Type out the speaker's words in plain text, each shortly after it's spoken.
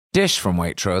Dish from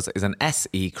Waitrose is an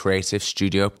SE Creative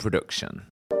Studio production.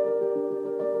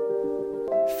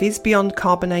 Fizz beyond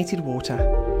carbonated water.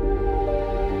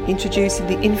 Introducing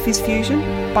the Infizz Fusion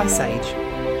by Sage.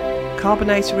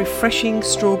 Carbonate a refreshing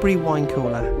strawberry wine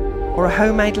cooler or a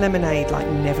homemade lemonade like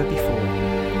never before.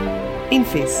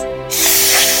 Infizz.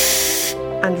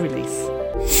 And release.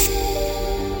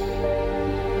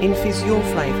 Infizz your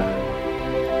flavour.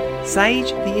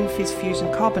 Sage, the Infizz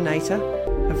Fusion Carbonator,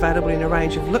 available in a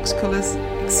range of luxe colours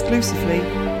exclusively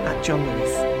at John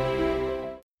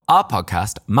Lewis. Our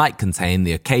podcast might contain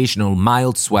the occasional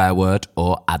mild swear word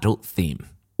or adult theme.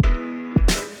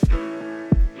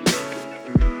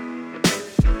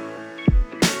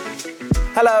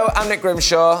 Hello, I'm Nick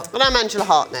Grimshaw. And I'm Angela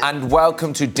Hartnett. And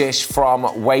welcome to Dish from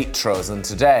Waitrose. And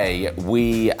today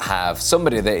we have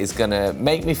somebody that is going to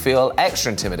make me feel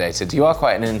extra intimidated. You are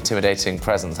quite an intimidating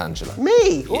presence, Angela.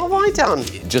 Me? What have I done?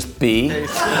 Just be.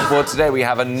 Well, today we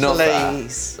have another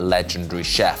Please. legendary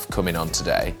chef coming on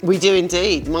today. We do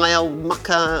indeed. My old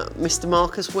mucker, Mr.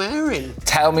 Marcus Wareing.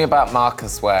 Tell me about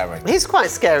Marcus Wareing. He's quite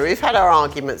scary. We've had our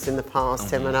arguments in the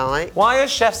past, him and I. Why are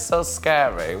chefs so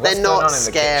scary? What's They're going not on in the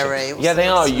scary. kitchen? Yeah, they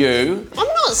are. You? I'm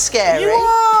not scary. You are!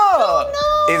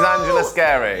 Oh, no. Is Angela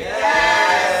scary?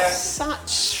 Yes.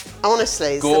 Such...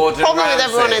 Honestly, it's Gordon the problem with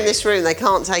Ramsay. everyone in this room. They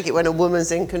can't take it when a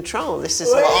woman's in control. This is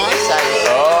what I say.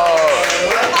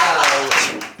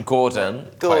 Oh! Gordon.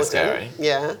 Quite scary.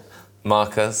 Yeah.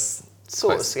 Marcus.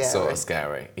 Sort of quite scary. Sort of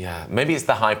scary, yeah. Maybe it's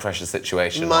the high pressure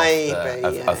situation Maybe,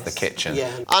 of the kitchen.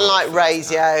 Yeah. Unlike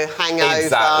Razio, hangover,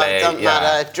 Exactly, doesn't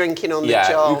matter, drinking on the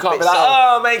job. You can't be it's like,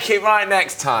 all- oh, make it right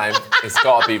next time. It's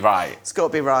got to be right. It's got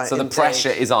to be right. So the indeed.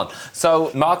 pressure is on.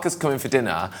 So Marcus coming for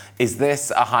dinner, is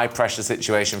this a high pressure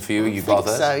situation for you? Are you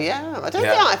bothered? So yeah, I don't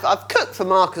think I've cooked for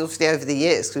Marcus obviously over the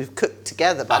years because we've cooked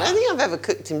together, but I don't think I've ever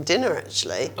cooked him dinner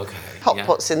actually. Okay.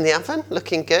 Hotpot's in the oven,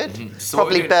 looking good. So what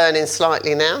Probably we do- burning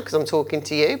slightly now because I'm talking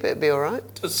to you, but it'll be all right.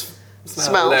 Does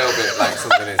Smell. a little bit like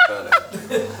something is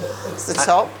burning. It's the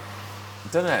top.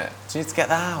 Doesn't it? Do you need to get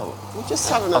that out? I'm just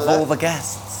having a Of look. all the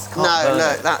guests. Can't No, burn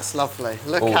look, it. that's lovely.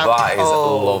 Look Oh, how that is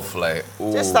lovely.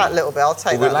 Ooh. Just that little bit. I'll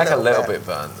take We that. like a little bit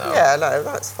burnt though. Yeah, no,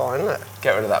 that's fine. Look,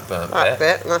 Get rid of that burnt that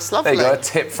bit. That's lovely. There you go. A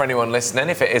tip for anyone listening: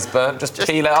 if it is burnt, just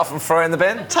peel it off and throw it in the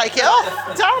bin. Take it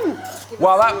off. Done.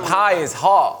 Well, that pie is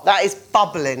hot. That is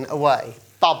bubbling away.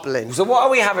 Bubbling. So what are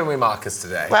we having with Marcus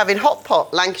today? We're having hot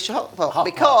pot, Lancashire hot pot, Hot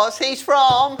because he's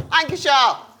from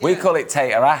Lancashire. We call it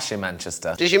tater ash in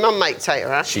Manchester. Does your mum make tater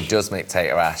ash? She does make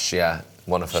tater ash, yeah.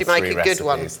 One of her She three make a recipes. good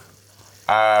one?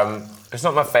 It's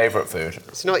not my favourite food.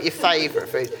 It's not your favourite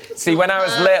food. See, when I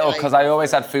was little, because I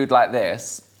always had food like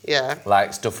this, Yeah.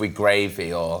 like stuff with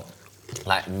gravy or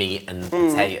like meat and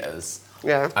potatoes,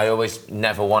 Yeah. I always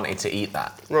never wanted to eat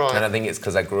that. Right. And I think it's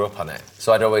because I grew up on it.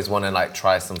 So I'd always want to like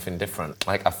try something different,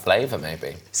 like a flavour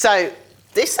maybe. So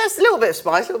this has a little bit of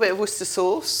spice, a little bit of Worcester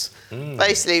sauce.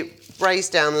 Basically,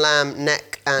 braised down lamb,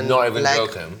 neck and Not even leg.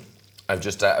 joking. I've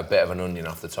just ate a bit of an onion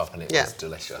off the top and it was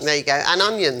delicious. There you go. And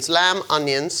onions, lamb,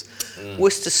 onions,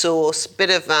 Worcester sauce, bit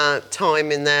of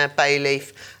thyme in there, bay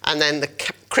leaf, and then the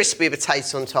crispy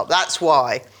potato on top. That's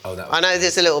why. Oh, that was I know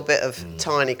there's a little bit of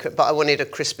tiny, but I wanted a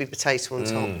crispy potato on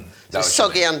top. So that was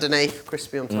soggy underneath,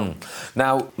 crispy on top.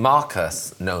 Now,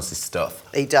 Marcus knows his stuff.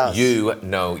 He does. You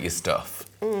know your stuff.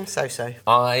 So.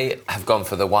 I have gone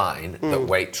for the wine that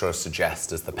Waitrose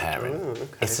suggests as the pairing. okay.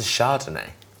 It's a Chardonnay.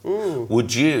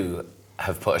 Would you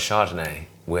have put a Chardonnay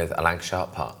with a Lancashire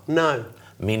hot pot? No.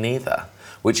 Me neither.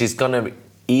 Which is going to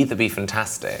either be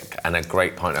fantastic and a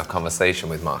great point of conversation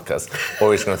with Marcus,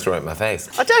 or he's going to throw it in my face.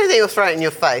 I don't think he'll throw it in your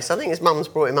face. I think his mum's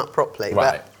brought him up properly.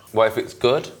 Right. Well, if it's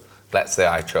good, let's say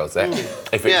I chose it.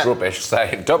 If it's rubbish,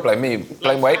 say, don't blame me,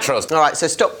 blame Waitrose. All right, so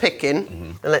stop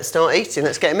picking and let's start eating.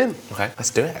 Let's get him in. Okay, let's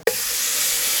do it.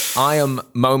 I am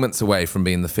moments away from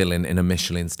being the fill-in in a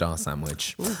Michelin star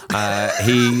sandwich.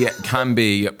 He can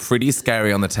be pretty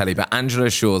scary on the telly, but Angela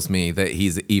assures me that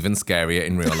he's even scarier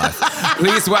in real life.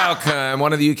 Please welcome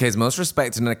one of the UK's most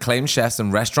respected and acclaimed chefs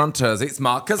and restaurateurs. It's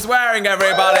Marcus Wareing,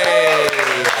 everybody!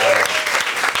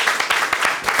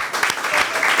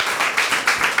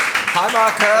 Hi,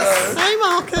 Marcus. Hey,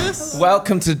 Marcus.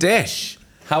 Welcome to Dish.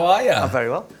 How are you? Very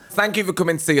well. Thank you for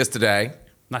coming to see us today.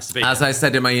 Nice to be As here. I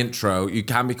said in my intro, you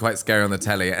can be quite scary on the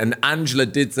telly. And Angela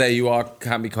did say you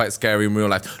can be quite scary in real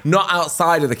life. Not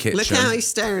outside of the kitchen. Look how he's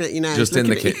staring at you now. Just He's in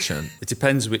the looking at you. kitchen. It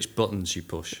depends which buttons you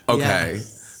push. Okay.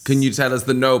 Yes. Can you tell us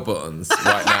the no buttons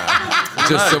right now?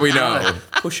 Just so we know.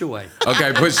 Push away.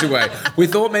 Okay, push away. We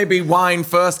thought maybe wine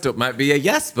first up might be a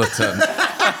yes button.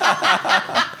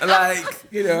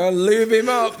 Lube him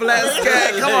up. Let's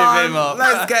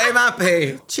get him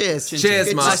happy. Cheers. Cheers,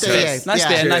 Good Marcus. to see you. Nice Yeah.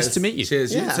 beer. Nice to meet you.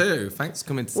 Cheers, Yeah. you too. Thanks for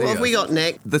coming to see What us. have we got,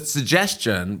 Nick? The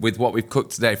suggestion with what we've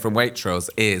cooked today from Waitrose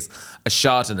is a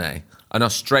Chardonnay, an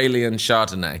Australian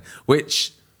Chardonnay,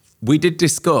 which we did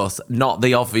discuss, not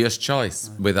the obvious choice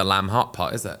with a lamb hot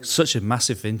pot, is it? Such a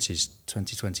massive vintage,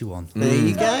 2021. There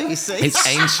you go, you see. It's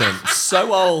ancient.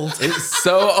 So old. It's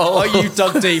so old. Oh, you've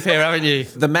dug deep here, haven't you?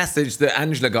 The message that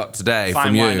Angela got today Fine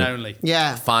from you. wine only.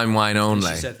 Yeah. Fine wine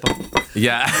only. She said,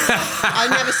 Yeah. I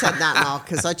never said that,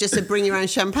 Marcus. I just said bring your own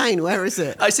champagne. Where is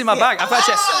it? it's in my bag. I've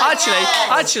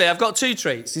actually, I've got 2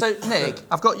 treats. So, Nick,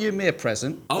 I've got you and me a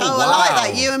present. Oh, I like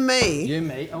that. You and me. You and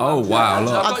me. Oh, wow,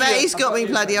 look. I bet he's got me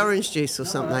bloody orange juice or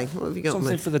something. What have you got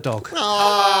Something me? for the dog.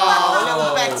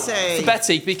 Oh, little Betty.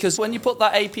 Betty, because when you put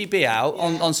that APB out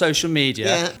on social media,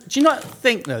 Yeah. do you not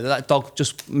think, though, that dog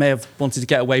just may have wanted to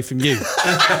get away from you?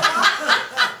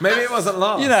 Maybe it wasn't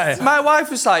long. You know, my wife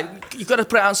was like, you've got to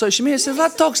put it out on social media. I said,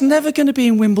 that dog's never going to be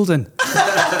in Wimbledon.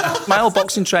 My old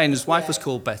boxing trainer's wife was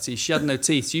called Betty. She had no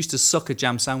teeth. She used to suck her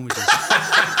jam sandwiches.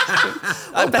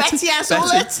 Betty has all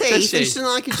her does teeth. she? She doesn't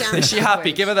like a jam Is she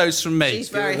happy? Give her those from me. She's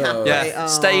very happy. Yeah, Oh.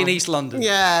 stay in East London.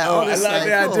 Yeah, I honestly. like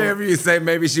the idea of you saying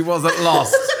maybe she wasn't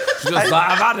lost. She was like,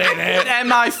 I've had it here.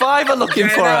 MI5 are looking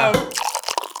for her.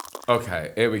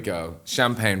 Okay, here we go.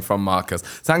 Champagne from Marcus.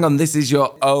 So hang on, this is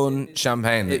your own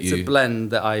champagne that It's a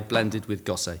blend that I blended with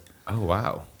Gosse. Oh,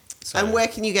 wow. And where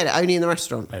can you get it? Only in the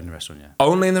restaurant? In the restaurant, yeah.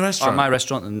 Only in the restaurant? My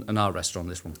restaurant and our restaurant,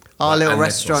 this one. Our little And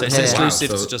this one. restaurant So it's here. exclusive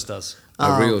Wow, so- to just us.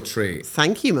 A real treat.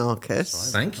 Thank you,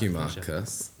 Marcus. Thank you,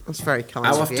 Marcus. That's very kind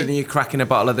How of often are you. you cracking a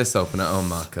bottle of this open at home,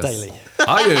 Marcus? Daily.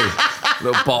 Are you?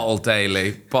 Little bottle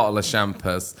daily, bottle of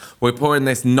champers. We're pouring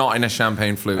this not in a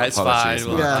champagne flute. It's Apologies,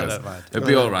 fine. Yeah. Marcus. I don't mind. It'd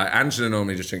be all right. Angela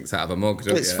normally just drinks out of a mug,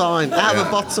 doesn't It's you? fine. Out of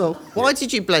a bottle. Why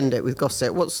did you blend it with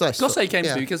Gossett? What's this? Gosse came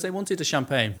Yeah. to me because they wanted a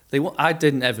champagne. I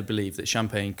didn't ever believe that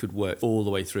champagne could work all the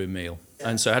way through a meal.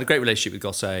 And so I had a great relationship with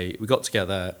Gosse. We got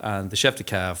together and the chef de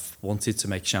cave wanted to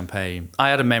make champagne. I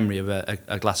had a memory of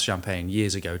a glass of champagne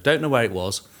years ago. Don't know where it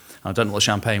was. I don't know what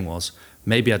champagne was.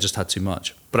 Maybe I just had too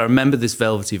much. But I remember this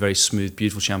velvety, very smooth,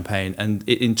 beautiful champagne, and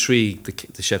it intrigued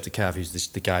the chef de cave, who's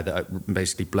the guy that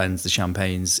basically blends the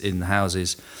champagnes in the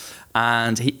houses.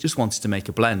 And he just wanted to make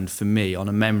a blend for me on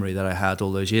a memory that I had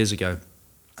all those years ago.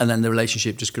 And then the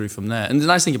relationship just grew from there. And the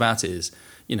nice thing about it is,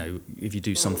 you know, if you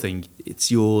do something,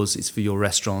 it's yours, it's for your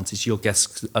restaurant, it's your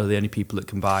guests are the only people that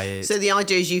can buy it. So the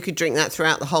idea is you could drink that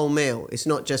throughout the whole meal. It's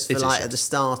not just for It is, like yeah. at the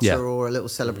starter Yeah. or a little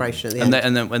celebration at the end.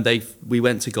 And then when we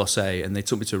went to Gosse and they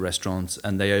took me to a restaurant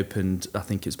and they opened, I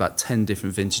think it was about 10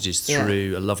 different vintages Yeah.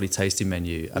 through a lovely tasting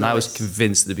menu. And I was Nice.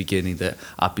 convinced at the beginning that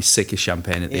I'd be sick of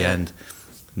champagne at the Yeah. end.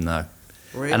 No.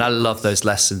 Really? And I love those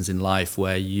lessons in life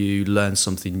where you learn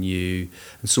something new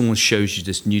and someone shows you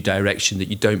this new direction that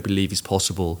you don't believe is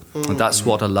possible. And that's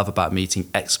what I love about meeting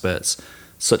experts,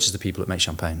 such as the people that make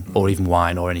champagne or even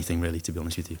wine or anything really, to be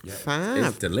honest with you. Fab.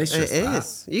 It's delicious, It that.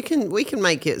 is. We can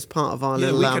make it as part of our Yeah,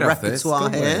 little we could have this, repertoire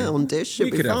couldn't we? here on dish. Should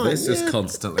We be could have fine. this just yeah.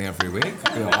 constantly every week.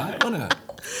 It'd be all right, wouldn't it?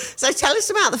 So tell us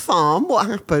about the farm. What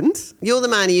happened? You're the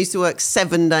man who used to work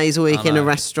 7 days a week I in a know.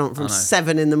 restaurant from I know.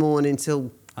 7 in the morning till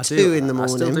I 2 in the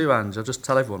morning. I still do, Ange. I just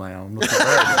tell everyone I am. I'm not there.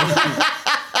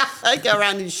 I go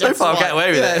around in So far, I get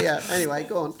away with it. Yeah. Anyway,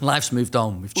 go on. Life's moved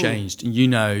on. We've changed. And you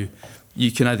know, you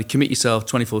can either commit yourself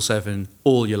 24/7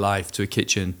 all your life to a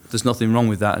kitchen. There's nothing wrong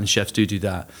with that, and chefs do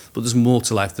that. But there's more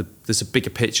to life. There's a bigger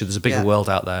picture. There's a bigger Yeah. world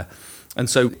out there. And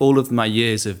so all of my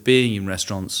years of being in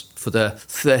restaurants, for the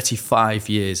 35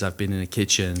 years I've been in a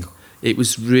kitchen, it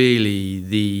was really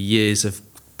the years of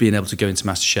being able to go into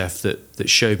MasterChef that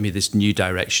showed me this new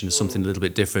direction, something a little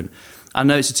bit different. I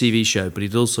know it's a TV show, but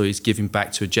it also is giving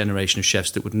back to a generation of chefs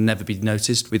that would never be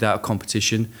noticed without a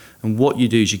competition. And what you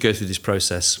do is you go through this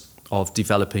process of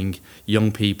developing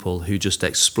young people who just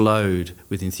explode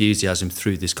with enthusiasm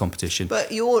through this competition.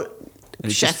 But your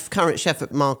And it's chef, current chef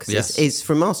at Marcus's, Yes. is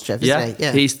from MasterChef, isn't he?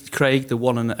 Yeah. He's Craig, the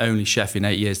one and only chef in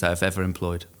 8 years that I've ever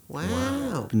employed.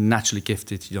 Wow. Naturally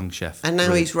gifted young chef. And now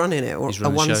Really. he's running it, or He's a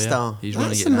running the show, one-star. Yeah. He's running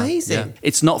That's it now. amazing. Yeah.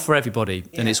 It's not for everybody,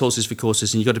 and it's horses for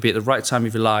courses, and you've got to be at the right time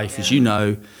of your life, as you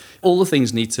know. All the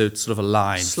things need to sort of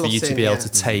align for you Slot to in, be able yeah. to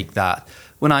take that.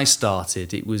 When I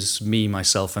started, it was me,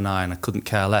 myself, and I couldn't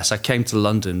care less. I came to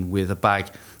London with a bag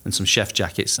and some chef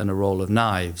jackets and a roll of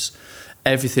knives.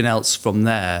 Everything else from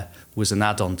there was an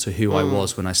add-on to who I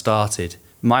was when I started.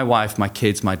 My wife, my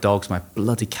kids, my dogs, my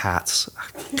bloody cats.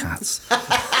 Cats.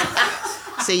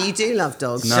 So you do love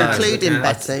dogs, No. including Yeah.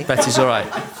 Betty. Betty's all right.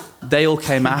 They all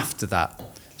came after that.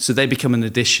 So they become an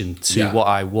addition to Yeah. what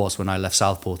I was when I left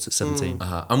Southport at 17.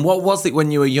 And what was it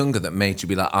when you were younger that made you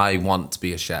be like, I want to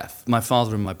be a chef? My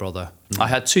father and my brother. I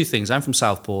had two things. I'm from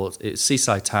Southport. It's a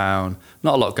seaside town,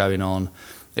 not a lot going on.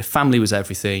 If family was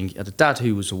everything. I had a dad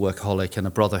who was a workaholic and a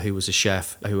brother who was a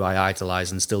chef, who I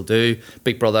idolise and still do,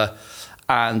 big brother.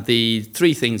 And the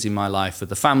three things in my life were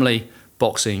the family,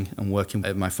 boxing and working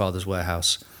at my father's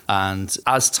warehouse. And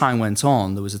as time went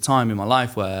on, there was a time in my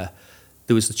life where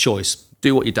there was the choice,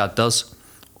 do what your dad does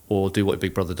or do what your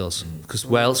big brother does. Because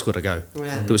where else would I go?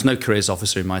 Yeah. There was no careers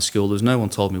officer in my school. There was no one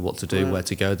told me what to do, where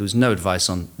to go. There was no advice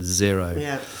on zero.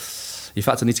 Yeah. In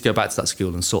fact, I need to go back to that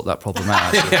school and sort that problem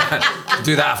out. Actually.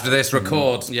 Do that after this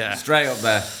record. Yeah. Straight up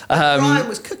there. Brian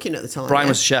was cooking at the time. Brian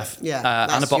yeah? was a chef Yeah,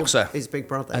 and a that's boxer. his big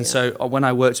brother. And yeah. so when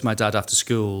I worked with my dad after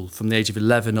school, from the age of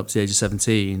 11 up to the age of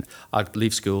 17, I'd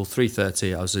leave school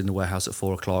 3:30. I was in the warehouse at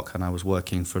 4 o'clock and I was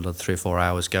working for another 3 or 4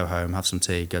 hours, go home, have some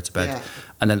tea, go to bed. Yeah.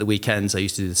 And then the weekends I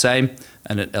used to do the same.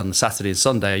 And on the Saturday and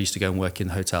Sunday I used to go and work in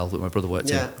the hotel that my brother worked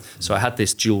Yeah. in. So I had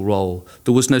this dual role.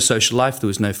 There was no social life, there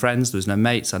was no friends, there was no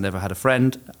mates. I never had a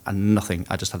friend and nothing.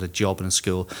 I just had a job and a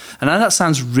school. And I know that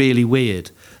sounds really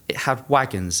weird. It had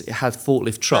wagons, it had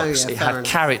forklift trucks, yeah, it fair had enough.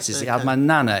 characters, it had Okay. my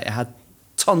nana, it had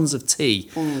tons of tea,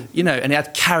 you know, and it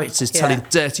had characters telling Yeah.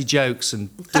 dirty jokes and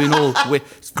doing all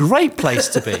it's a great place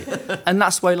to be. And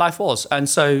that's the way life was. And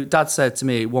so Dad said to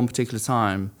me at one particular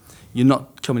time, you're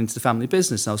not coming into the family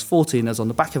business. And I was 14, I was on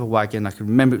the back of a wagon. I can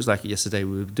remember it was like yesterday.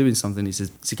 We were doing something. He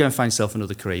said, go and find yourself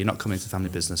another career. You're not coming into the family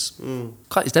business.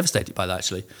 Quite devastated by that,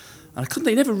 actually. And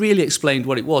he never really explained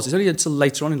what it was. It's only until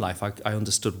later on in life I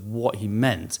understood what he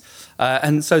meant.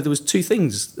 And so there was two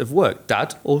things of work,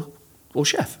 dad or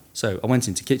chef. So I went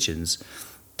into kitchens.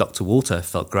 Dr. Walter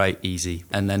felt great, easy.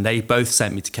 And then they both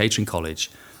sent me to catering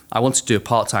college. I wanted to do a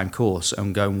part-time course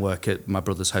and go and work at my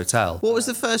brother's hotel, What was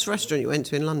the first restaurant you went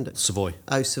to in London? Savoy.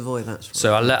 Oh, Savoy, that's right.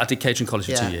 So I did catering college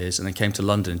for Yeah. 2 years and then came to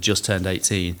London, just turned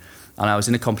 18. And I was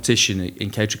in a competition in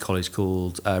catering college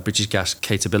called British Gas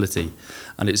Cateability.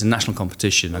 And it was a national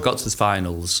competition. I got to the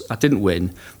finals. I didn't win,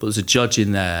 but there was a judge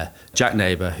in there, Jack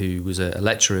Neighbour, who was a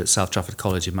lecturer at South Trafford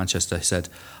College in Manchester. He said,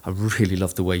 I really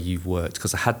love the way you've worked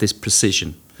because I had this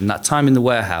precision. And that time in the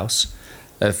warehouse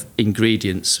of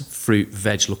ingredients, fruit,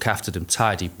 veg, look after them,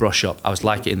 tidy, brush up. I was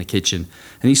like it in the kitchen.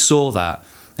 And he saw that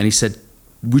and he said,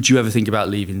 would you ever think about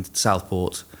leaving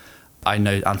Southport? I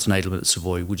know Anton Edelman at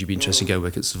Savoy. Would you be interested in going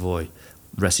work at Savoy?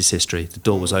 The rest is history. The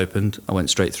door was opened. I went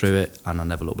straight through it and I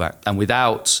never looked back. And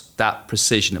without that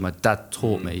precision that my dad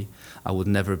taught me, I would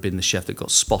never have been the chef that got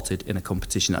spotted in a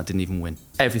competition that I didn't even win.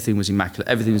 Everything was immaculate.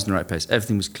 Everything was in the right place.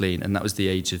 Everything was clean. And that was the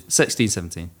age of 16,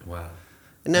 17. Wow.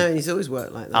 No, he's always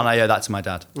worked like that. And I owe that to my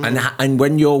dad. And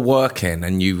when you're working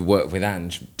and you work with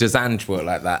Ange, does Ange work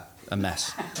like that? A mess.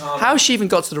 How she even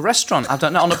got to the restaurant? I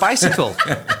don't know. On a bicycle.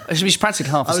 She's practically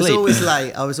half I asleep. was always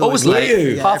late. I was always Always late. you?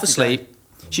 Yeah, half every asleep. day.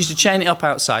 She used to chain it up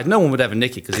outside. No one would ever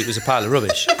nick it because it was a pile of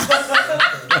rubbish.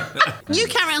 You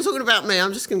carry on talking about me.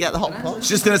 I'm just going to get the hot pot. She's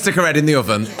just going to stick her head in the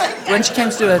oven. When she came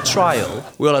to do her trial,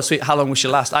 we all had sweet. How long will she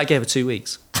last? I gave her 2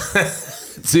 weeks.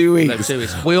 2 weeks. No, 2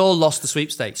 weeks. We all lost the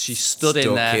sweepstakes. She stood in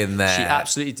Stuck there. in there. She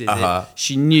absolutely did Uh-huh. it.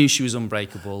 She knew she was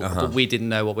unbreakable, but we didn't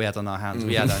know what we had on our hands.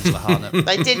 We had Angela Harnett.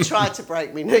 They did try to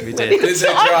break me, Nick. We many did. a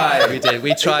time. Right. We did.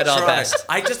 We tried our best.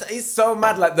 It's so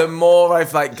mad. Like the more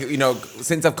I've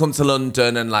since I've come to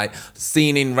London and like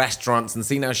seen in restaurants and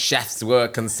seen how chefs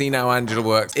work and seen how Angela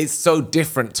works, it's so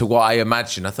different to what I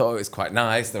imagined. I thought it was quite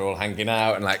nice. They're all hanging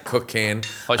out and like cooking.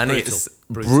 Oh, it's and brutal. it's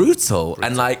brutal.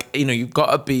 And like, you've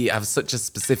got to have such a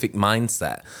specific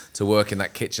mindset to work in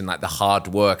that kitchen, like the hard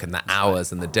work and the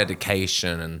hours and the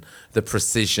dedication and the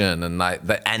precision and like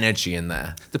the energy in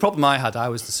there. The problem I had, I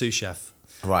was the sous chef.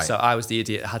 Right. So I was the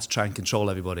idiot that had to try and control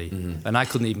everybody. And I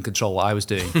couldn't even control what I was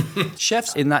doing.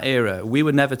 Chefs in that era, we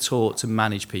were never taught to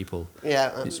manage people. Yeah,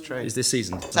 that's true. Is this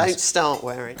season? Don't start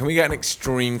wearing. Can we get an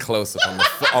extreme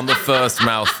close-up on the first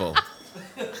mouthful?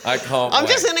 I can't I'm wait.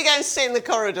 just going to go and sit in the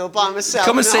corridor by myself.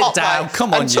 Come and in a sit hot down. boat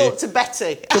Come on, and you. talk to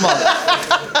Betty. Come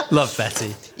on. Love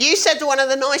Betty. You said one of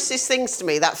the nicest things to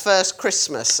me that first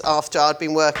Christmas after I'd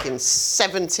been working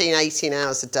 17, 18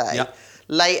 hours a day. Yep.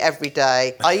 Late every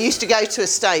day. I used to go to a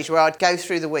stage where I'd go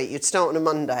through the week. You'd start on a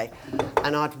Monday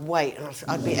and I'd wait. And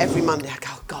I'd be every Monday. I'd go,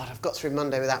 oh, God, I've got through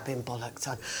Monday without being bollocked.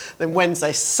 Then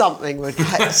Wednesday, something would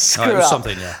screw it was up.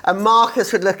 something, yeah. And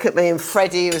Marcus would look at me and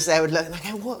Freddie, who was there, would look and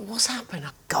I go, what's happening?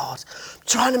 Oh, God, I'm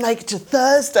trying to make it to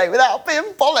Thursday without being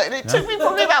bollocked. And it took me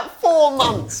probably about 4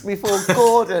 months before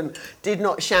Gordon did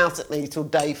not shout at me till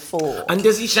day 4. And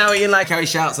does he shout at you like how he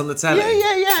shouts on the telly?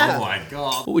 Yeah. Oh my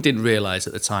God. What we didn't realise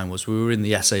at the time was we were in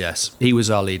the SAS. He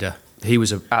was our leader. He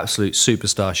was an absolute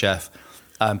superstar chef.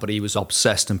 but he was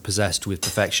obsessed and possessed with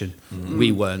perfection.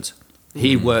 We weren't.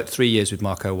 He worked 3 years with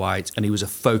Marco White, and he was a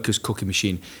focused cooking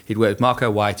machine. He'd worked with Marco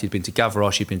White, he'd been to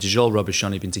Gavroche, he'd been to Joel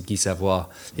Robuchon, he'd been to Guy Savoy,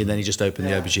 and then he just opened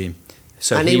the aubergine.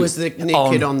 So And he was the new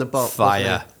kid on the block, wasn't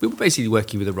fire. We were basically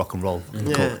working with a rock and roll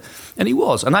Yeah. cook. And he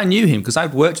was. And I knew him because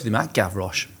I'd worked with him at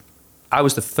Gavroche. I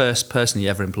was the first person he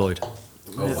ever employed.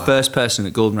 First person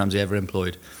that Gordon Ramsay ever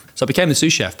employed. So I became the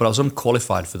sous chef, but I was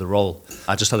unqualified for the role.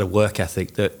 I just had a work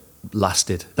ethic that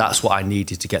lasted. That's what I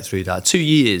needed to get through that. 2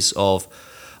 years of...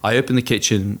 I opened the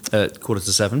kitchen at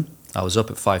 6:45. I was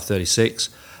up at 5:36,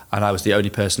 and I was the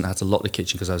only person that had to lock the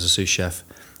kitchen because I was a sous chef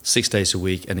 6 days a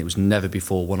week, and it was never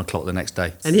before 1 o'clock the next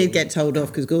day. And he'd get told off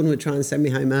because Gordon would try and send me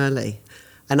home early.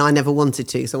 And I never wanted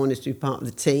to, because I wanted to be part of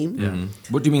the team. Yeah.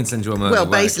 What do you mean send you home early? Well,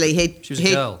 Why? basically, She was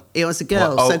a girl. He was a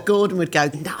girl. What? Oh. So Gordon would go,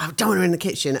 no, I don't want her in the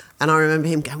kitchen. And I remember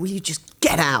him going, will you just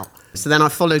get out? So then I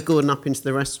followed Gordon up into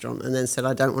the restaurant and then said,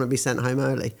 I don't want to be sent home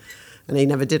early. And he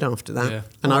never did after that. Yeah.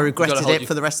 And I regretted it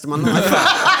for the rest of my life.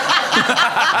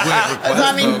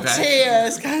 I'm in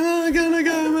tears, going, oh, I'm going to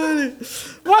go home early.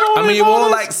 I mean, you were all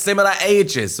like similar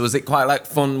ages. So was it quite like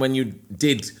fun when you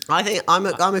did? I think I'm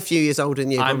a few years older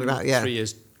than you, I'm probably about, 3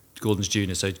 years Gordon's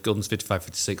junior, so Gordon's 55,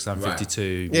 56, I'm Right.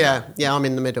 52. Yeah, I'm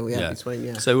in the middle,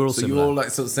 between, So we're all So you similar. were all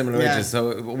like sort of similar Yeah. ages.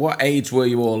 So what age were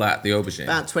you all at the aubergine?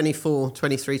 About 24,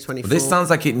 23, 24. This sounds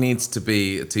like it needs to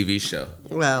be a TV show.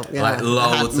 Well, yeah. Like I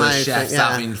loads had of my- chefs yeah.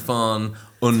 having fun,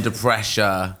 under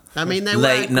pressure. I mean, they were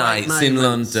late great nights in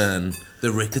moments. London,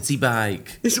 the rickety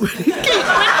bike. It's really good.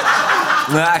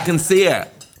 I can see it.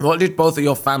 What did both of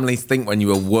your families think when you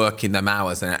were working them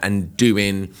hours and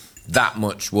doing that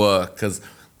much work? Because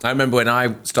I remember when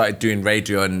I started doing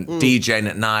radio and DJing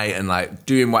at night and like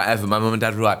doing whatever, my mum and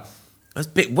dad were like, "That's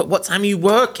big. What time are you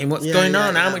working? What's going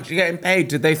on? How much are you getting paid?"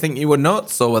 Did they think you were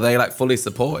nuts, or were they like fully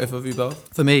supportive of you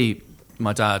both? For me,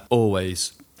 my dad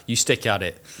always, you stick at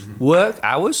it. Work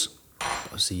hours,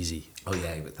 that was easy. Oh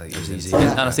yeah, but It was easy.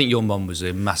 And I think your mum was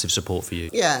a massive support for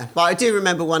you. Yeah, but I do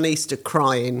remember one Easter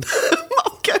crying.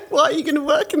 Mum, why are you going to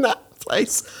work in that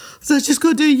place? So I just got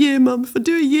to do a year, Mum. If I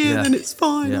do a year, Yeah. then it's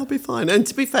fine. Yeah. I'll be fine. And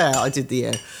to be fair, I did the year.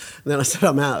 And then I said,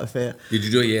 I'm out of here. Did you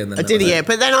do a year? And then I did a year,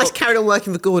 but then I carried on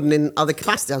working for Gordon in other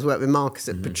capacities. I was working with Marcus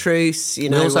at Petrus, you We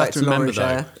know, also have worked to in remember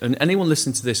Lancashire. though, and anyone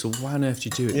listening to this, well, why on earth do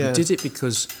you do it? Yeah. We did it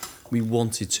because we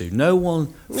wanted to. No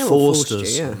one No one forced forced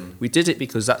us. you, yeah. We did it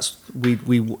because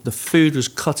the food was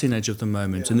cutting edge of the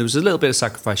moment, and there was a little bit of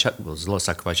sacrifice. Well, there's a lot of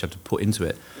sacrifice you have to put into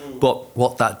it. But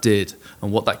what that did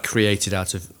and what that created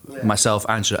out of myself,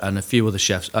 Angela, and a few other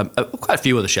chefs, quite a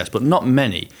few other chefs, but not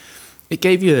many. It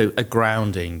gave you a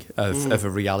grounding of a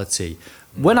reality.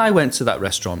 When I went to that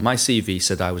restaurant, my CV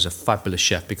said I was a fabulous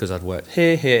chef because I'd worked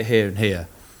here, here, here, and here.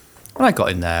 When I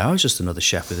got in there, I was just another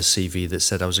chef with a CV that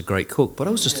said I was a great cook, but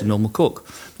I was just a normal cook.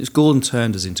 It's Gordon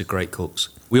turned us into great cooks.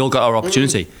 We all got our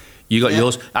opportunity. You got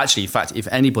yours. Actually, in fact, if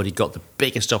anybody got the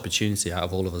biggest opportunity out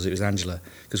of all of us, it was Angela,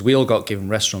 because we all got given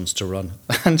restaurants to run.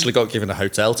 Angela got given a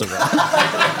hotel to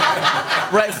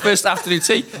run. Breakfast, afternoon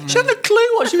tea. She had no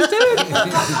clue what she was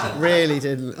doing. Really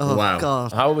didn't. Oh, Wow.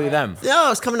 God. How old were you then? Yeah, I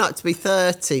was coming up to be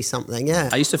 30 something, yeah.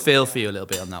 I used to feel for you a little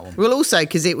bit on that one. Well, also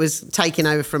because it was taken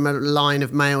over from a line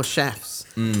of male chefs,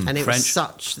 and it was French.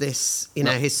 such this,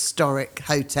 historic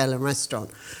hotel and restaurant,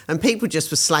 and people just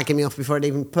were slagging me off before I'd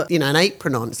even put, an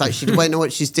apron on. It's like she won't know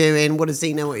what she's doing. What does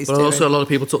he know what he's But doing? also a lot of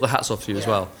people took the hats off you as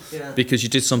well, Yeah. because you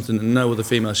did something that no other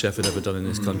female chef had ever done in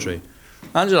this country.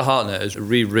 Angela Hartnett has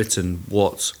rewritten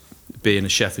what being a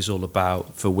chef is all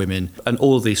about for women, and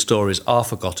all of these stories are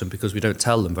forgotten because we don't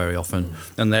tell them very often,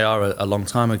 and they are a long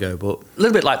time ago, but a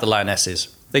little bit like the Lionesses.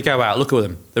 They go out, look at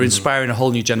them. They're inspiring a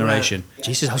whole new generation.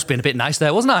 Jesus, I was being a bit nice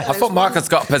there, wasn't I? I thought Marcus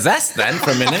got possessed then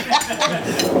for a minute.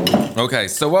 Okay,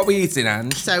 so what were we eating,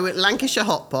 Ange? So at Lancashire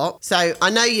hotpot. So I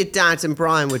know your dad and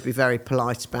Brian would be very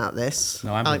polite about this.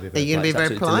 No, I'm gonna be very Are you going to be polite.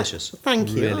 very It's polite? absolutely delicious. Thank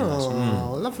you. Really nice.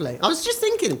 Oh, lovely. I was just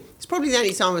thinking, it's probably the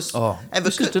only time I was ever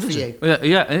this is cooked for delicious. you.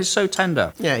 Yeah, and it's so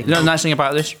tender. Yeah, You know the nice thing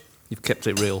about this? You've kept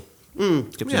it real.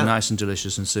 Kept yeah. it nice and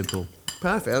delicious and simple.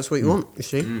 Perfect. That's what you want, you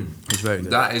see. It's very good.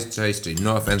 That is tasty.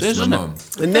 No offence It is, to my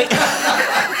isn't mum.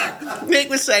 And Nick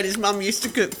was saying his mum used to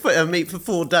cook meat for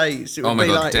 4 days. It would Oh my be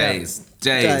god, like, days.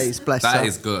 Days, bless That her.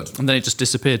 is good. And then it just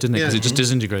disappeared, didn't it? Because Yeah. it just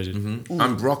disintegrated.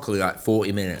 And broccoli like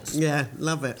 40 minutes. Yeah,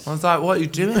 love it. I was like, what are you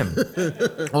doing?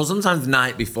 Or sometimes the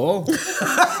night before.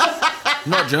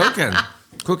 Not joking.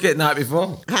 Cook it the night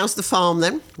before. How's the farm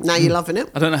then? Now you're loving it?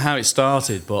 I don't know how it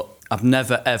started, but I've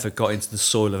never ever got into the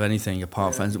soil of anything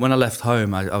apart from when I left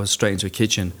home. I was straight into a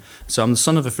kitchen. So I'm the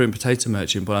son of a fruit and potato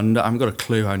merchant, but I haven't got a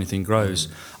clue how anything grows.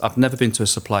 I've never been to a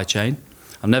supply chain.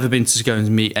 I've never been to go and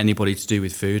meet anybody to do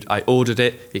with food. I ordered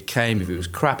it, it came. If it was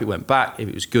crap, it went back. If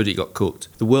it was good, it got cooked.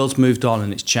 The world's moved on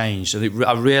and it's changed.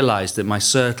 I realised that my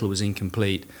circle was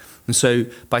incomplete. And so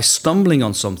by stumbling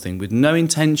on something with no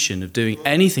intention of doing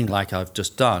anything like I've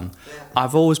just done,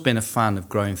 I've always been a fan of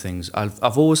growing things.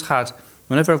 I've always had,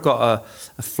 whenever I've got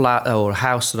a flat or a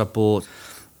house that I bought,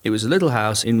 it was a little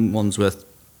house in Wandsworth.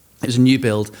 It was a new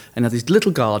build and it had this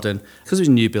little garden. Because it was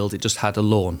a new build, it just had a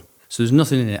lawn. So there's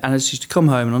nothing in it. And I just used to come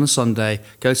home and on a Sunday,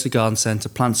 go to the garden centre,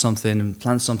 plant something.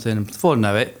 And before I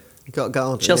know it, You got a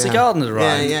garden. Chelsea garden had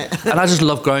arrived. Yeah. And I just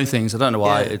love growing things. I don't know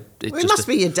why. Yeah. It It must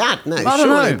be your dad, no? I don't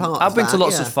surely know. part I've of been to that,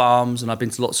 lots yeah. of farms and I've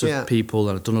been to lots of Yeah. people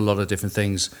and I've done a lot of different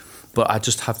things. But I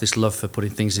just have this love for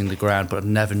putting things in the ground, but I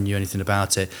never knew anything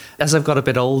about it. As I've got a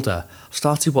bit older, I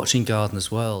started watching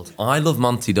Gardener's World. I love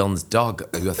Monty Don's dog,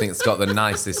 who I think's got the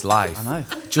nicest life. I know.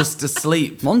 Just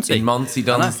asleep. Monty. In Monty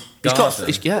Don's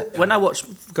garden. When I watch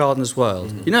Gardener's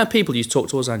World, you know, people used to talk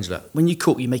to us, Angela, when you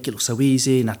cook, you make it look so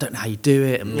easy, and I don't know how you do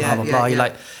it, and blah, blah, blah. You're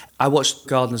like, I watched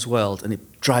Gardener's World, and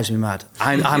it drives me mad.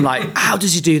 I'm like, how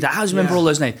does he do that? How does he remember all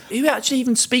those names? Who actually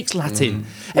even speaks Latin?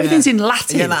 Everything's in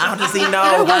Latin. Yeah, like, how does he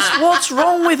know what's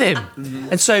wrong with him?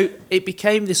 And so it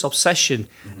became this obsession,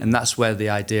 and that's where the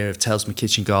idea of Tales from a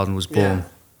Kitchen Garden was born. Yeah.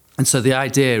 And so the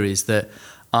idea is that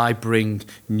I bring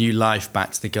new life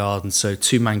back to the garden. So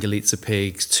 2 Mangalitsa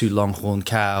pigs, 2 longhorn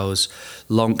cows,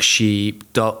 lonk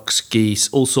sheep, ducks, geese,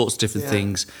 all sorts of different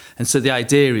things. And so the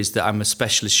idea is that I'm a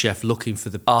specialist chef looking for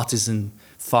the artisan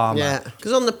farmer. Yeah,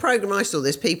 because on the programme I saw,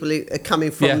 there's people who are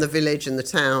coming from the village and the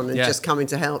town and just coming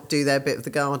to help do their bit of the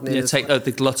gardening. Yeah, take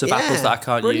the glut of apples that I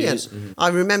can't use. I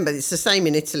remember it's the same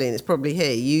in Italy and it's probably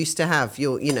here. You used to have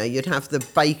you'd have the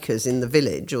bakers in the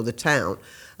village or the town.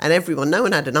 And no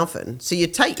one had an oven. So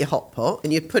you'd take your hot pot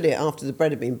and you'd put it after the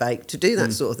bread had been baked to do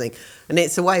that sort of thing. And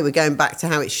it's a way we're going back to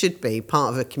how it should be,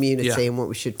 part of a community and what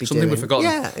we should be doing. Something we've forgotten.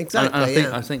 Yeah, exactly.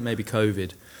 And I think maybe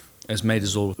COVID has made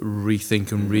us all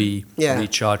rethink and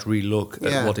recharge, relook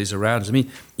at what is around us. I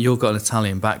mean, you've got an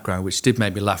Italian background, which did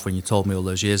make me laugh when you told me all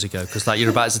those years ago, because like,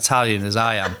 you're about as Italian as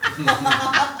I am.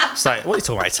 It's like, what are you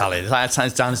talking about Italian? It's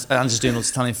like, Anne's doing all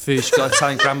this Italian food. She's got an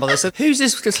Italian grandmother. I said, who's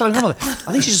this Italian grandmother?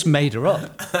 I think she just made her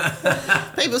up.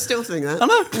 People still think that. I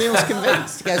know. Neil's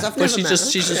convinced. He goes, I've never met her.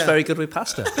 She's just very good with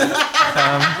pasta.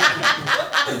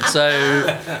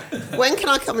 When can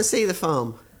I come and see the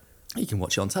farm? You can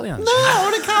watch it on telly, Ange. No, I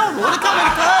want to come. I want to come in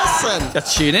person. You have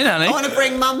to tune in, Annie. I want to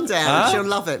bring Mum down. She'll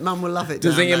love it. Mum will love it.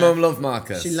 Does your mum love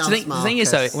Marcus? She loves The thing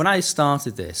is, though, Marcus. when I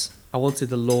started this, I wanted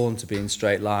the lawn to be in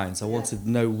straight lines. I wanted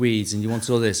no weeds, and you wanted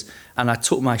all this. And I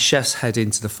took my chef's head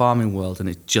into the farming world, and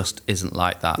it just isn't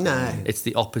like that. No. It's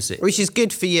the opposite. Which is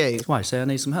good for you. That's why I say I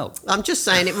need some help. I'm just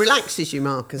saying it relaxes you,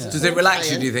 Marcus. Does it relax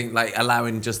you, do you think, like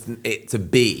allowing just it to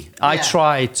be? I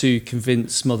tried to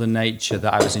convince Mother Nature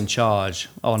that I was in charge.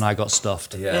 Oh, and I got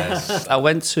stuffed. Yes. I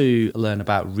went to learn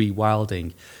about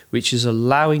rewilding, which is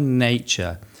allowing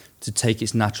nature to take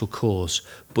its natural course,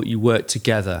 but you work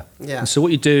together. Yeah. And so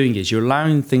what you're doing is you're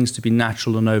allowing things to be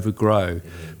natural and overgrow.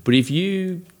 But if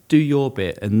you do your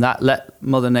bit and let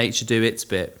Mother Nature do its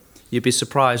bit, you'd be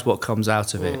surprised what comes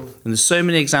out of it. And there's so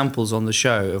many examples on the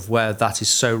show of where that is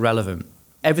so relevant.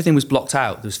 Everything was blocked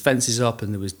out. There was fences up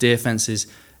and there was deer fences.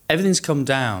 Everything's come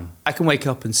down. I can wake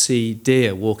up and see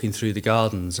deer walking through the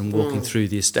gardens and walking through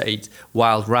the estate,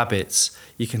 wild rabbits.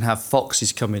 You can have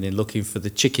foxes coming in looking for the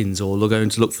chickens or going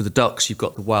to look for the ducks. You've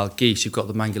got the wild geese, you've got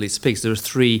the Mangalitsa pigs. There are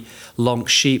 3 lonk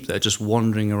sheep that are just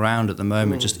wandering around at the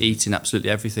moment, just eating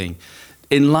absolutely everything.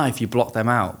 In life, you block them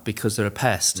out because they're a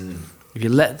pest. If you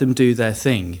let them do their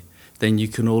thing, then you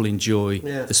can all enjoy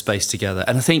the space together.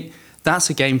 And I think that's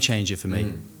a game changer for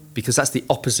me because that's the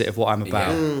opposite of what I'm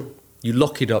about. You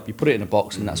lock it up, you put it in a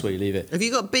box, and that's where you leave it. Have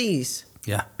you got bees?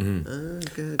 Yeah. Oh,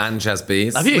 good. Ange has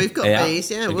bees. Have you? We've got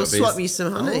bees, yeah. We've We'll got bees. swap you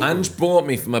some honey. Ange bought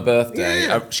me for my birthday.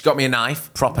 Yeah. She got me a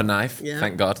knife, proper knife, Yeah.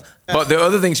 thank God. But the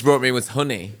other thing she brought me was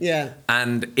honey. Yeah.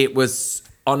 And it was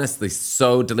honestly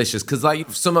so delicious because like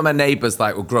some of my neighbours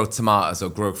like will grow tomatoes or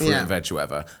grow fruit and veg or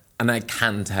whatever. And I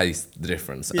can taste the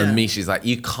difference. Yeah. And Mishi's like,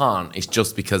 you can't. It's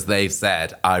just because they've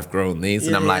said I've grown these.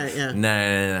 And I'm like, yeah.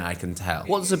 no, I can tell.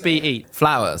 What does a bee eat?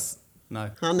 Flowers. No.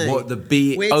 Honey. What the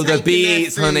bee? We're the taking bee their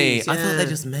eats honey. food, I thought they yeah.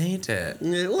 just made it.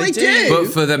 Yeah, well, they do.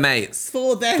 But for the mates.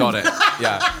 For them. Got it.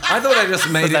 Yeah. I thought they just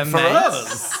made it their for mates.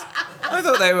 us. I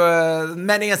thought they were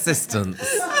many assistants.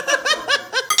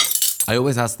 I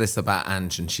always ask this about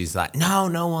Ange, and she's like,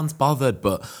 no one's bothered.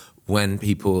 But when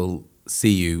people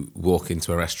see you walk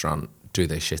into a restaurant, do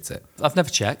they shit it? I've never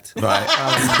checked. Right.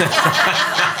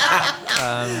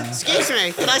 Excuse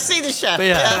me, can I see the chef?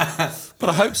 But, but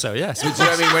I hope so, yes. Do you know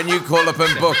what I mean? When you call up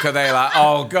and book, are they like,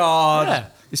 oh, God. Yeah.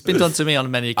 It's been done to me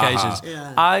on many occasions.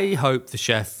 Yeah. I hope the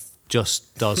chef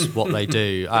just does what they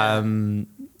do.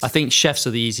 I think chefs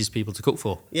are the easiest people to cook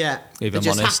for. Yeah. If They're I'm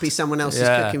just honest. happy someone else is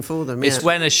cooking for them. It's yeah.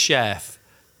 when a chef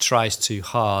tries too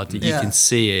hard that you can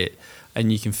see it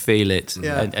and you can feel it,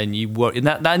 and you work, and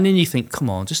then you think, come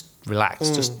on, just relax,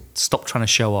 just stop trying to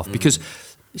show off. Because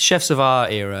chefs of our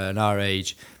era and our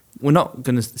age, we're not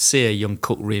going to see a young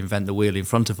cook reinvent the wheel in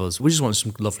front of us. We just want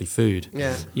some lovely food.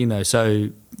 Yeah. You know, so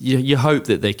you hope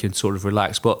that they can sort of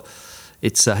relax, but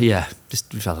it's just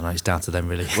I don't know, it's down to them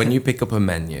really. When you pick up a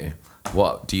menu,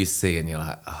 what do you see and you're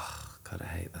like, oh God, I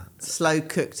hate that. Slow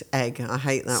cooked egg. I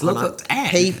hate that Slow one. cooked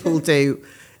egg? People do.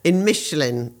 In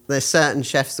Michelin, there's certain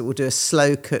chefs that will do a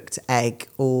slow cooked egg,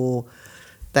 or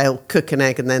they'll cook an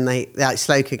egg and then they like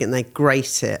slow cook it and they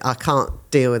grate it. I can't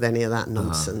deal with any of that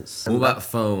nonsense. What about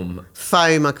foam?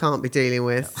 Foam I can't be dealing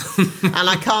with. And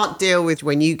I can't deal with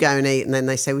when you go and eat and then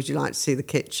they say, would you like to see the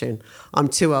kitchen? I'm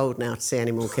too old now to see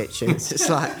any more kitchens. It's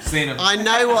like, Seen 'em. I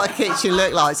know what a kitchen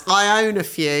looks like. I own a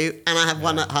few and I have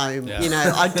one at home. Yeah. You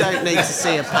know, I don't need to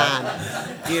see a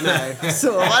pan. You know,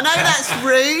 sort of. I know that's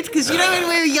rude because, you know, when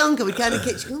we were younger, we'd go in the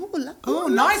kitchen,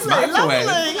 nice lovely, microwave.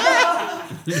 yeah.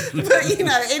 But, you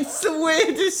know, it's the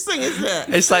weirdest thing, isn't it?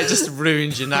 It's like just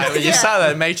ruins your night. When you Yeah. sat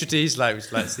there, maitre d's like,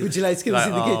 Would you like to come Like, see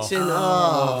the oh. kitchen?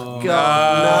 Oh,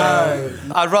 God,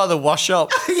 no. I'd rather wash up.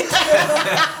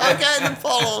 I go in the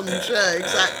pond, sure,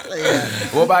 exactly. Yeah.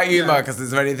 What about you, Marcus?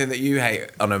 Is there anything that you hate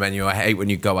on a menu? I hate when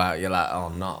you go out, you're like, oh,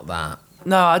 not that.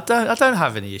 No, I don't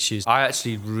have any issues. I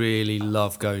actually really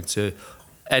love going to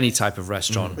any type of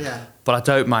restaurant. Yeah. But I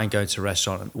don't mind going to a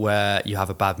restaurant where you have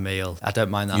a bad meal. I don't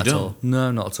mind that You at don't? all.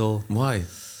 No, not at all. Why?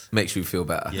 Makes you feel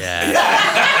better. Yeah.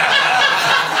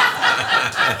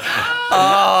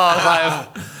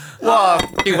 What a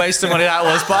fucking waste of money that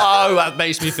was, but that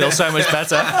makes me feel so much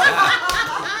better.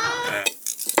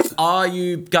 Are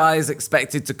you guys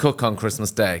expected to cook on Christmas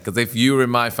Day? Because if you were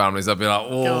in my families, I'd be like,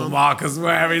 oh, Marcus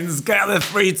Wareing's get the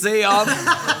free tea on.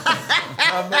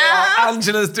 I'd be like,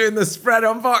 Angela's doing the spread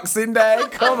on Boxing Day.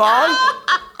 Come on.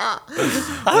 I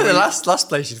think the last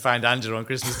place you'd find Angela on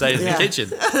Christmas Day is Yeah. the kitchen.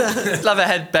 She'll have her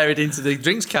head buried into the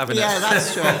drinks cabinet. Yeah,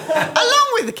 that's true. Along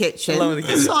with the kitchen. Along with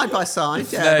the kitchen. Side by side.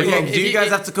 Yeah. No, Yeah, If do you you- guys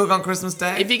if- have to cook on Christmas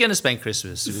Day? If you're going to spend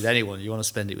Christmas with anyone, you want to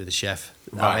spend it with a chef.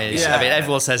 Right. I mean,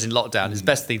 everyone says in lockdown, it's the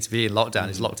best thing to be in lockdown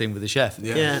is locked in with a chef.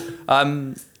 Yeah.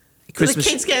 Christmas,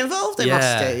 The kids get involved, they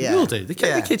must do. Yeah. we all do. The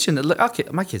Yeah. kitchen, look,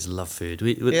 my kids love food.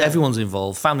 Everyone's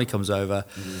involved. Family comes over.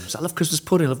 So I love Christmas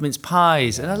pudding, I love mince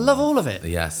pies, and I love all of it.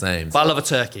 Yeah, same. But I love a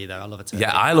turkey, though. I love a turkey.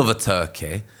 Yeah, I love a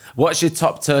turkey. What's your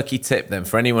top turkey tip then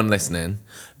for anyone listening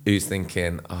who's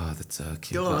thinking, oh, the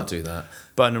turkey, Go can't on. do that?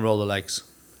 Bone and roll the legs.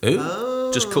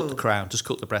 Ooh. Just cook the crown. Just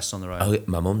cook the breasts on their own. Oh,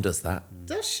 my mum does that.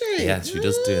 Does she? Yeah, she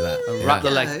does do that. Oh, Wrap the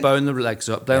yeah. leg, bone the legs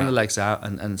up, bone Yeah. the legs out,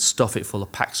 and stuff it full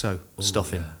of Paxo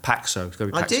stuffing. Paxo. It's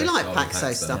gotta be I Paxo. do like Oh, Paxo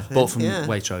Paxo. stuff. Bought from yeah.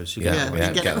 Waitrose. You Yeah, get it. yeah,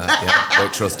 you get get that. Yeah,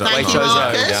 Waitrose. Thank you, Waitrose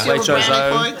Marcus. Zone. Your Waitrose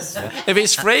brownie Zone. points. If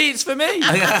it's free, it's for me.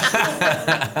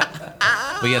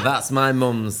 But yeah, that's my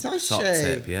mum's Does top she?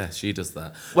 tip. Yeah, she does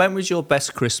that. When was your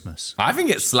best Christmas? I think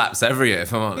it slaps every year,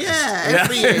 if I'm honest. Yeah,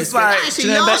 every year. It's like, Actually, do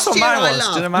you know last what year mine I was? Do you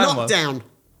loved know mine was? lockdown.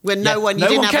 When no Yeah. one, you No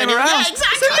didn't one have came any. around. Yeah,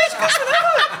 exactly.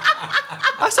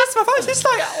 I said to my friends, it's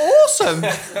like awesome.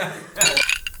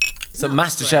 So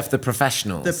MasterChef, the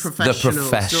professionals. The professionals, not the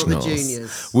professionals.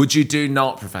 juniors. Would you do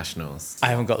not professionals? I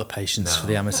haven't got the patience for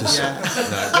the amateurs.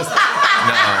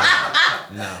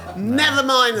 Never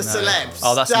mind the celebs.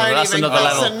 Oh, that's Don't another- that's even, another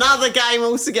level. another game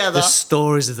altogether. The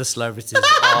stories of the celebrities.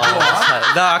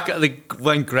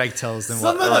 When Greg tells them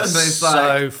Some what, of them that's is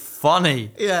so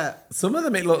funny. Yeah. Some of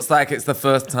them, it looks like it's the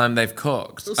first time they've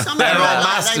cooked. Well, some of They're them on are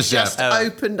like they've just MasterChef.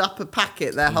 opened up a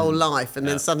packet their whole life and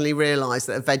then suddenly realise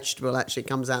that a vegetable actually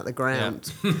comes out the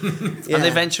ground. Yeah. And they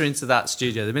venture into that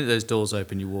studio. The minute those doors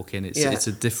open, you walk in, it's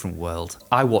a different world.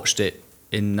 I watched it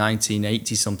in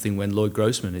 1980 something when Lloyd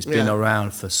Grossman. It's been Yeah.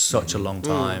 around for such a long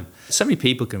time. So many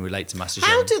people can relate to MasterChef.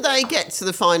 How do they get to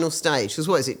the final stage? Because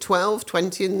what is it, 12,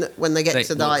 20 when they get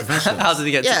to the like... How do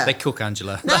they get Yeah. to? They cook,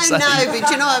 Angela. No, That's no, how you- but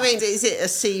do you know what I mean? Is it a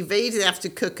CV? Do they have to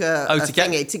cook a to get-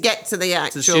 thingy to get to the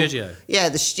actual... studio? Yeah,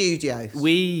 the studio.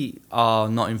 We are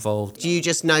not involved. Do you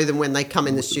just know them when they come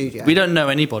in the studio? We don't know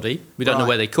anybody. We don't know Right.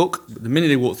 where they cook. The minute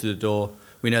they walk through the door,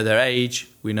 we know their age.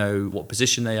 We know what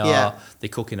position they are. Yeah. They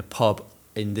cook in a pub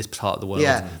in this part of the world.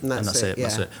 Yeah, and that's it,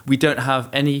 That's yeah. it. We don't have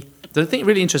any... The thing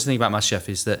really interesting thing about MasterChef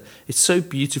is that it's so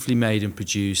beautifully made and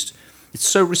produced. It's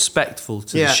so respectful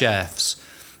to Yeah. the chefs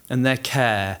and their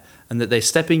care, and that they're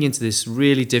stepping into this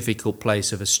really difficult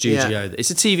place of a studio. Yeah.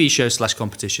 It's a TV show /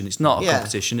 competition. It's not a Yeah.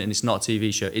 competition and it's not a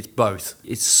TV show. It's both.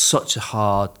 It's such a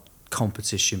hard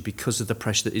competition because of the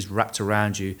pressure that is wrapped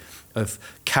around you of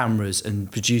cameras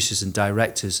and producers and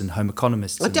directors and home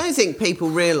economists. I don't think people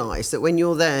realise that when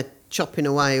you're there chopping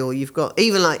away, or you've got,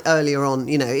 even like earlier on,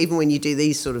 you know, even when you do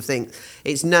these sort of things,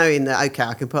 it's knowing that, okay,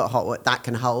 I can put a hot what that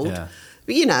can hold. Yeah.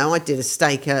 But, you know, I did a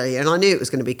steak earlier and I knew it was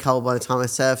going to be cold by the time I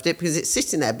served it because it's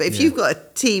sitting there. But if you've got a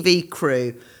TV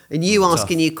crew and you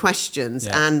asking you questions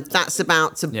and that's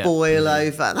about to boil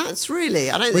over, that's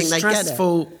really, I don't think they get it. It's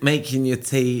stressful making your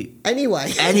tea. Anyway.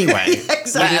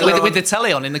 Exactly. With the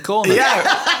telly on in the corner. Yeah,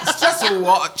 it's stressful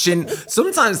watching.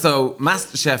 Sometimes, though,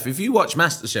 MasterChef, if you watch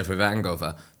MasterChef with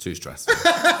hangover, too stressful.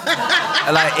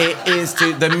 Like, it is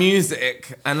too, the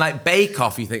music and like Bake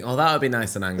Off, you think, oh, that would be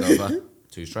nice and hangover.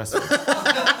 Too stressful.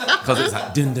 Because it's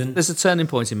like, dun dun. There's a turning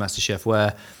point in MasterChef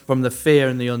where from the fear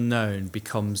and the unknown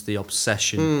becomes the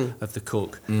obsession of the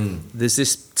cook. There's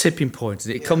this tipping point,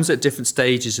 and it comes at different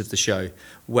stages of the show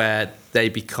where they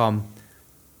become,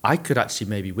 I could actually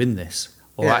maybe win this,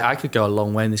 or I could go a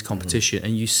long way in this competition.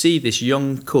 And you see this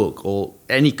young cook, or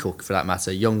any cook for that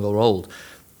matter, young or old,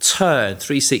 turn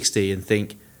 360 and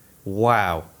think,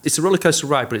 wow. It's a roller coaster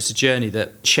ride, but it's a journey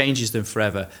that changes them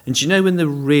forever. And do you know when the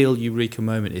real eureka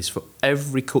moment is for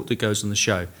every cook that goes on the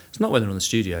show? It's not when they're on the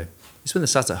studio. It's when they're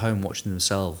sat at home watching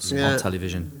themselves on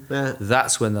television. Yeah.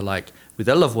 That's when they're like, with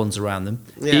their loved ones around them.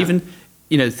 Yeah. Even,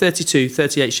 32,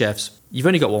 38 chefs, you've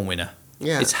only got one winner.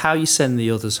 Yeah. It's how you send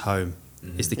the others home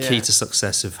is the key to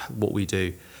success of what we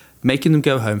do. Making them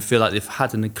go home, feel like they've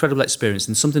had an incredible experience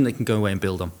and something they can go away and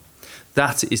build on.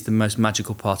 That is the most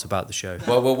magical part about the show.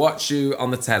 Well, we'll watch you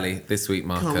on the telly this week,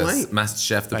 Marcus.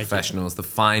 MasterChef, The Professionals, the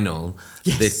final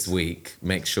this week.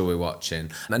 Make sure we're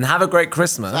watching. And have a great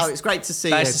Christmas. Oh, it's great to see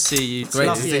you. Nice to see you.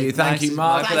 Great to see you. Thank you,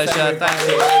 Mark. My pleasure. Thank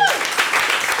you.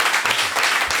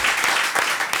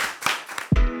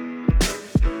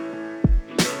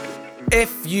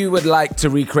 If you would like to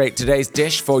recreate today's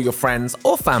dish for your friends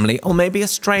or family, or maybe a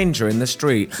stranger in the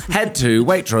street, head to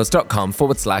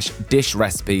waitrose.com/dish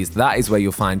recipes. That is where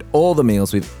you'll find all the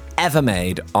meals we've ever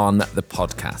made on the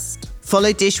podcast.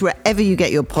 Follow Dish wherever you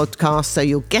get your podcast so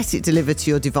you'll get it delivered to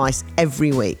your device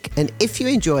every week. And if you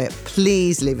enjoy it,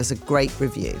 please leave us a great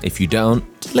review. If you don't,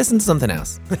 listen to something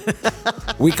else.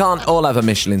 We can't all have a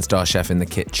Michelin star chef in the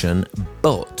kitchen,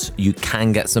 but you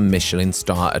can get some Michelin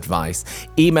star advice.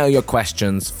 Email your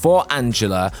questions for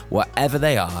Angela, wherever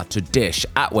they are, to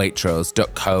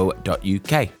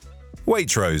dish@waitrose.co.uk.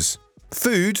 Waitrose.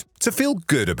 Food to feel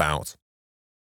good about.